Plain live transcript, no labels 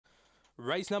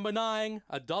Race number 9,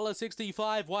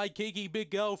 $1.65 Waikiki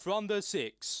Big Girl from the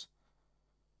 6.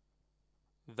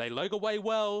 They look away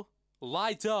well.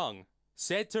 Light on.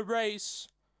 Set to race.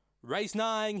 Race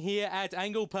 9 here at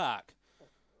Angle-Park.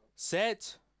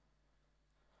 Set.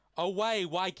 Away,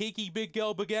 Waikiki Big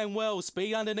Girl began well.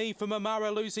 Speed underneath from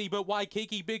Amara Lucy, but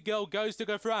Waikiki Big Girl goes to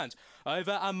the front.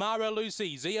 Over Amara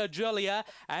Lucy, Zia Julia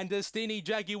and Destiny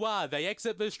Jaguar. They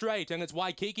exit the straight, and it's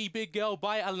Waikiki Big Girl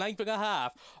by a length and a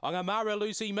half on Amara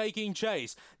Lucy making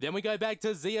chase. Then we go back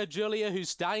to Zia Julia, who's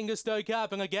starting to stoke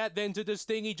up, and a gap then to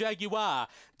Destiny Jaguar.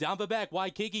 Down the back,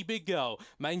 Waikiki Big Girl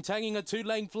maintaining a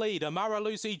 2-length lead. Amara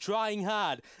Lucy trying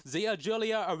hard. Zia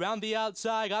Julia around the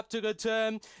outside, up to the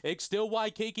turn. It's still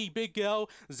Waikiki Big Girl.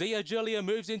 Zia Julia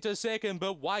moves into second,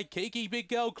 but Waikiki Big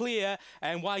Girl clear,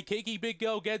 and Waikiki Big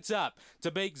Girl gets up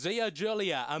to beat Zia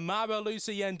Julia, Amara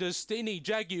Lucy and Destiny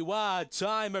Jaguar.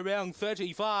 Time around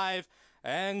 35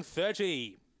 and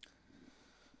 30.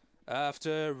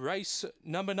 After race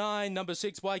number 9, number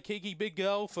 6 Waikiki Big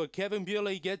Girl for Kevin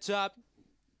Bewley gets up.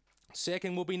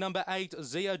 Second will be number 8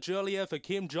 Zia Julia for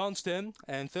Kim Johnston,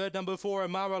 and third number 4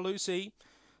 Amara Lucy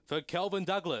for Kelvin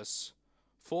Douglas.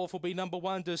 Fourth will be number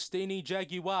 1, Destiny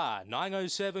Jaguar.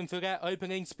 9:07 for that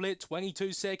opening split,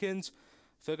 22 seconds.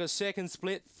 For the second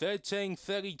split,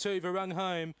 13:32 the run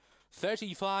home.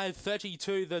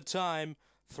 35:32 the time.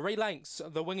 3 lengths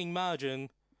the winning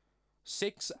margin.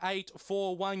 6, 8,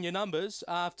 4, 1 your numbers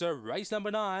after race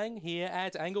number 9 here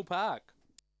at Angle-Park.